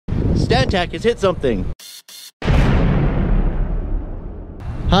Stantec has hit something.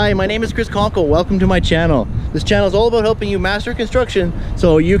 Hi, my name is Chris Konkle. Welcome to my channel. This channel is all about helping you master construction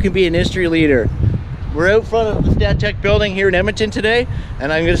so you can be an industry leader. We're out front of the Stantec building here in Edmonton today,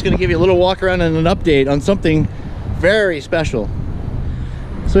 and I'm just going to give you a little walk around and an update on something very special.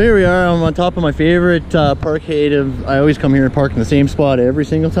 So here we are. I'm on top of my favorite parkade. I always come here and park in the same spot every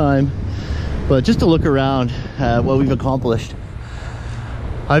single time, but just to look around at what we've accomplished.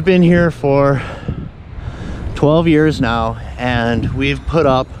 I've been here for 12 years now, and we've put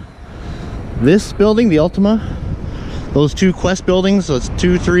up this building, the Ultima, those two Quest buildings, so it's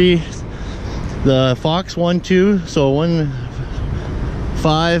 2, 3, the Fox 1, 2, so 1,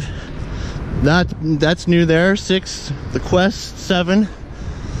 5, that's new there, 6, the Quest 7,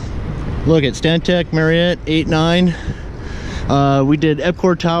 look at Stantec, Marriott 8, 9, we did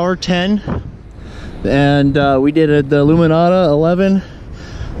Epcor Tower 10, and we did the Luminata 11,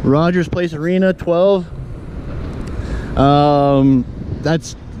 Rogers Place Arena 12. Then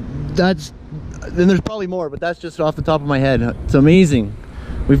there's probably more, but that's just off the top of my head. It's amazing.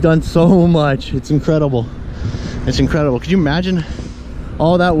 We've done so much. It's incredible. It's incredible. Could you imagine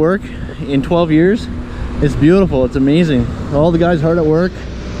all that work in 12 years? It's beautiful. It's amazing. All the guys hard at work.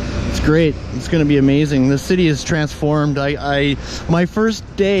 It's great. It's going to be amazing. The city is transformed. My first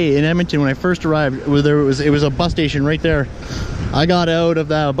day in Edmonton, when I first arrived, it was a bus station right there. I got out of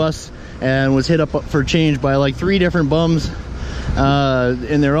that bus and was hit up for change by like 3 different bums,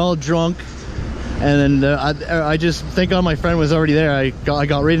 and they're all drunk. And then I just, thank God my friend was already there. I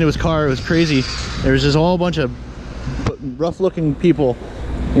got right into his car. It was crazy. There was just a whole bunch of rough-looking people,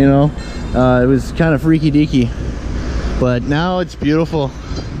 you know. It was kind of freaky deaky, but now it's beautiful.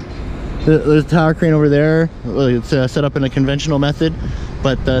 There's a tower crane over there. It's set up in a conventional method,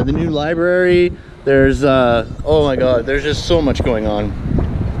 but the new library. There's oh my God, there's just so much going on.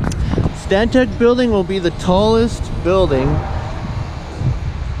 Stantec building will be the tallest building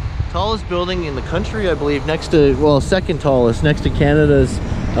in the country, I believe, next to, well, second tallest, next to Canada's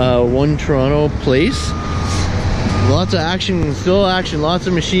One Toronto Place. Lots of action, still action, lots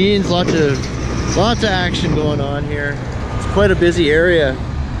of machines, lots of action going on here. It's quite a busy area.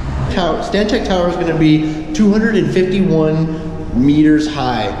 Stantec Tower is going to be 251 meters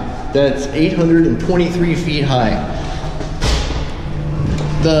high. That's 823 feet high.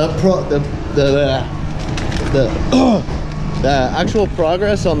 The actual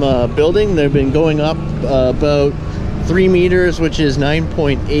progress on the building, they've been going up about 3 meters, which is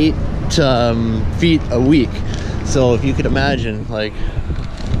 9.8 feet a week. So if you could imagine, like,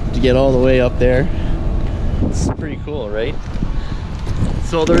 to get all the way up there, it's pretty cool, right?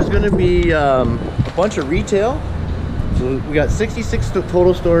 So there's going to be a bunch of retail. So we got 66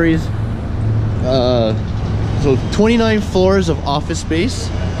 total stories, so 29 floors of office space.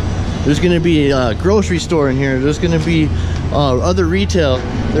 There's going to be a grocery store in here. There's going to be other retail.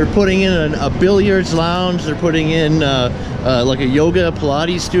 They're putting in a billiards lounge. They're putting in like a yoga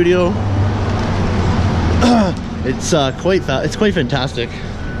Pilates studio. It's quite fantastic.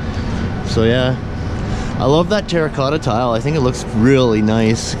 So yeah, I love that terracotta tile. I think it looks really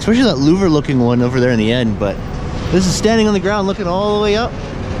nice, especially that louver looking one over there in the end. But this is standing on the ground looking all the way up.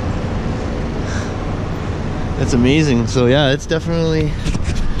 It's amazing. So yeah, it's definitely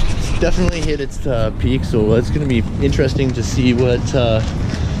hit its peak. So it's going to be interesting to see what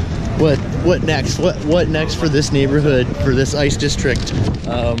next for this neighborhood, for this ice district.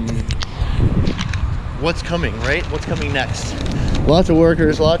 What's coming, right? What's coming next? Lots of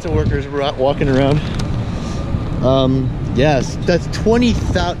workers walking around. Yes, that's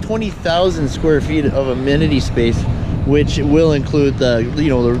 20,000 square feet of amenity space, which will include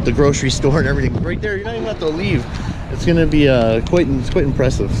the grocery store and everything. Right there, you're not even have to leave. It's going to be quite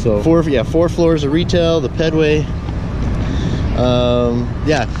impressive. So 4 floors of retail, the pedway.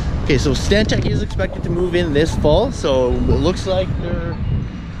 Yeah. Okay, so Stantec is expected to move in this fall, so it looks like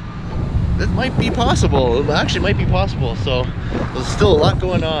that might be possible. It actually might be possible. So there's still a lot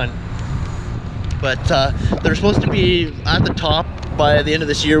going on. But they're supposed to be at the top by the end of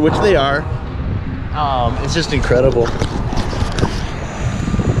this year, which they are. It's just incredible.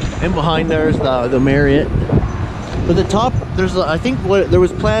 And behind there's the Marriott. But the top, there's I think there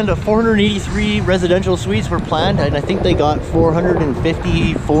was planned 483 residential suites were planned, and I think they got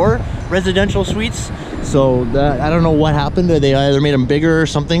 454 residential suites. So that, I don't know what happened. They either made them bigger or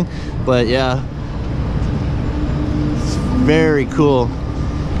something. But yeah, it's very cool.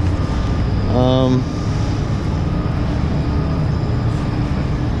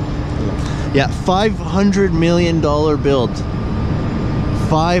 Yeah, $500 million build.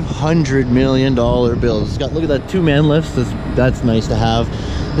 $500 million build. It's got, look at that 2-man lifts. That's nice to have.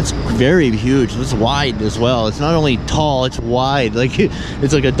 It's very huge. It's wide as well. It's not only tall, it's wide. Like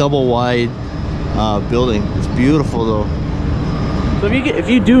it's like a double wide building. It's beautiful though. So if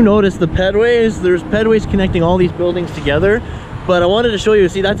you do notice the pedways, there's pedways connecting all these buildings together. But I wanted to show you,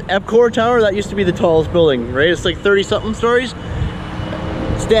 see that's Epcor Tower, that used to be the tallest building, right? It's like 30 something stories.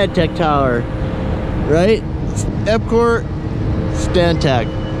 Stantec Tower, right? Epcor, Stantec.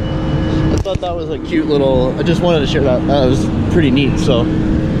 I thought that was a cute little, I just wanted to share that. That was pretty neat, so.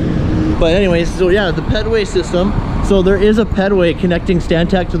 But anyways, so yeah, the pedway system. So there is a pedway connecting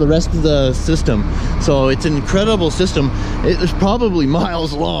Stantec to the rest of the system. So it's an incredible system. It's probably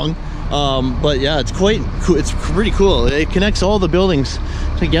miles long. But yeah, it's quite cool. It's pretty cool. It connects all the buildings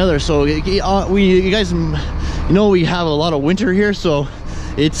together. So you guys, you know, we have a lot of winter here, so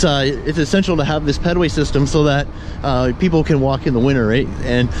it's essential to have this pedway system so that people can walk in the winter, right?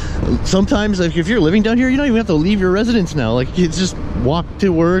 And sometimes, like, if you're living down here, you don't even have to leave your residence now. Like, it's just walk to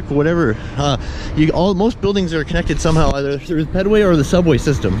work, whatever. Most buildings are connected somehow, either through the pedway or the subway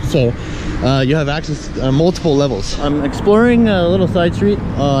system. So you have access on multiple levels. I'm exploring a little side street.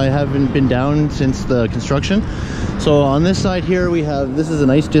 I haven't been down since the construction. So on this side here, we have, this is a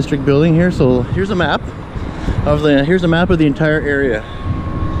nice district building here. So here's a map of the entire area.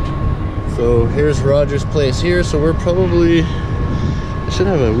 So here's Rogers Place here. So we're probably, I should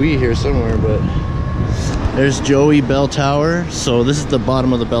have a Wii here somewhere, but there's Joey Bell Tower. So this is the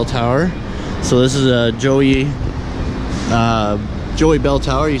bottom of the bell tower. So this is a Joey Bell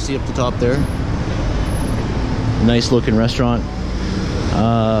Tower. You see up the top there. Nice looking restaurant.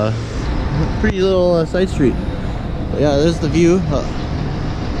 Pretty little side street. But yeah, there's the view.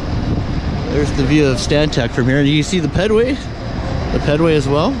 There's the view of Stantec from here. You see the pedway? The pedway as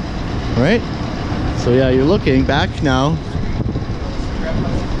well. Right, so yeah, you're looking back now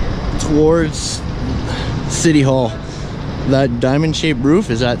towards City Hall. That diamond shaped roof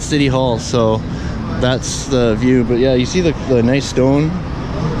is at City Hall, so that's the view. But yeah, you see the nice stone.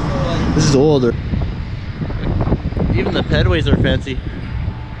 This is older. Even the pedways are fancy.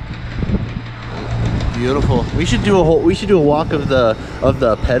 Beautiful. We should do a walk of the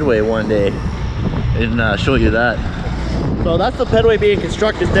pedway one day and show you that. So that's the pedway being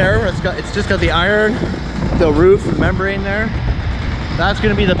constructed there. It's just got the iron, the roof, the membrane there. That's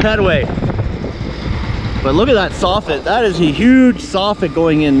going to be the pedway. But look at that soffit. That is a huge soffit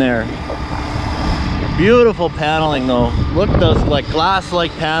going in there. Beautiful paneling though. Look at those like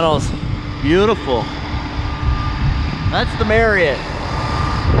glass-like panels. Beautiful. That's the Marriott.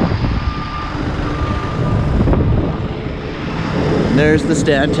 And there's the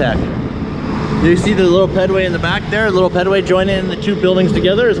Stantec. Do you see the little pedway in the back there? A little pedway joining the two buildings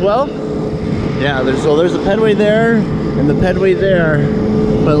together as well? Yeah, there's a pedway there and the pedway there.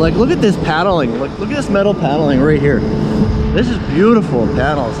 But like, look at this paneling. Look at this metal paneling right here. This is beautiful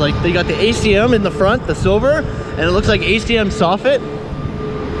panels. Like, they got the ACM in the front, the silver, and it looks like ACM soffit.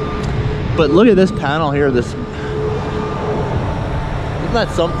 But look at this panel here. Isn't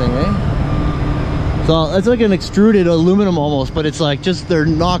that something, eh? So it's like an extruded aluminum almost, but it's like just they're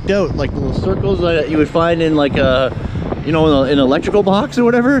knocked out, like little circles that you would find in like a, you know, in an electrical box or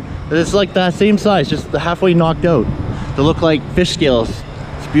whatever. It's like that same size, just halfway knocked out. They look like fish scales.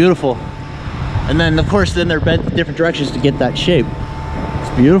 It's beautiful. And then of course then they're bent in different directions to get that shape. It's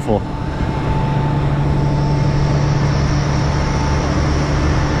beautiful.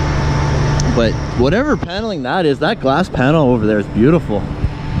 But whatever paneling that is, that glass panel over there is beautiful.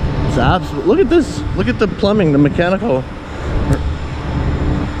 It's absolute. Look at this. Look at the plumbing, the mechanical.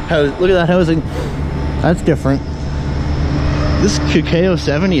 Look at that housing. That's different. This Cacao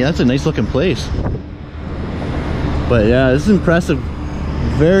 70, that's a nice looking place. But yeah, this is impressive.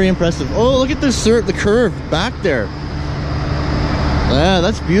 Very impressive. Oh, look at this, the curve back there. Yeah,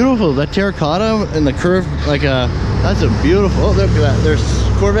 that's beautiful. That terracotta and the curve, like that's a beautiful. Oh, look at that. There's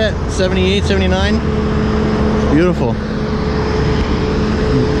Corvette 78, 79. Beautiful.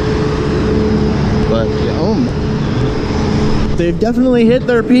 But they've definitely hit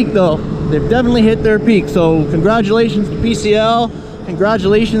their peak though. They've definitely hit their peak. So congratulations to PCL.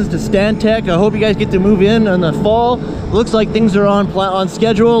 Congratulations to Stantec. I hope you guys get to move in the fall. Looks like things are on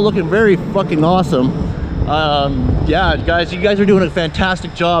schedule. Looking very fucking awesome. Yeah, guys, you guys are doing a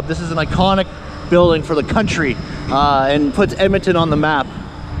fantastic job. This is an iconic building for the country and puts Edmonton on the map.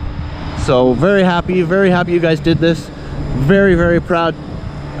 So very happy you guys did this. Very, very proud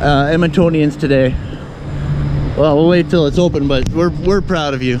Edmontonians today. Well, we'll wait till it's open, but we're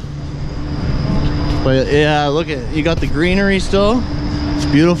proud of you. But yeah, look at, you got the greenery still. It's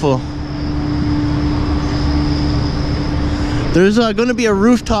beautiful. There's going to be a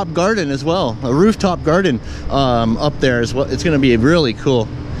rooftop garden as well. A rooftop garden up there as well. It's going to be really cool.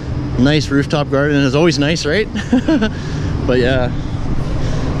 Nice rooftop garden is always nice, right? But yeah,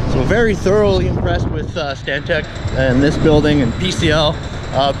 so very thoroughly impressed with Stantec and this building and PCL.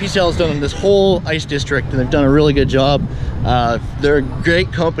 PCL has done this whole ice district and they've done a really good job. They're a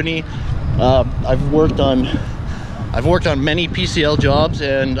great company. I've worked on many PCL jobs,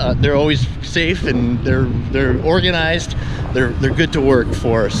 and they're always safe, and they're organized. They're good to work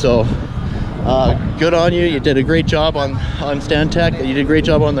for. So good on you. You did a great job on Stantec. You did a great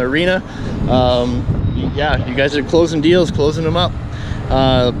job on the arena. Yeah, you guys are closing deals, closing them up.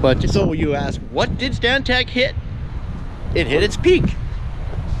 But so you ask, what did Stantec hit? It hit its peak.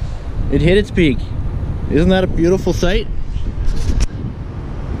 It hit its peak. Isn't that a beautiful sight?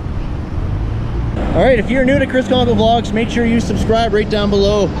 Alright, if you're new to Chris Konkle Vlogs, make sure you subscribe right down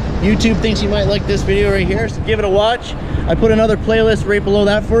below. YouTube thinks you might like this video right here, so give it a watch. I put another playlist right below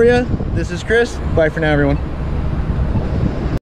that for you. This is Chris. Bye for now, everyone.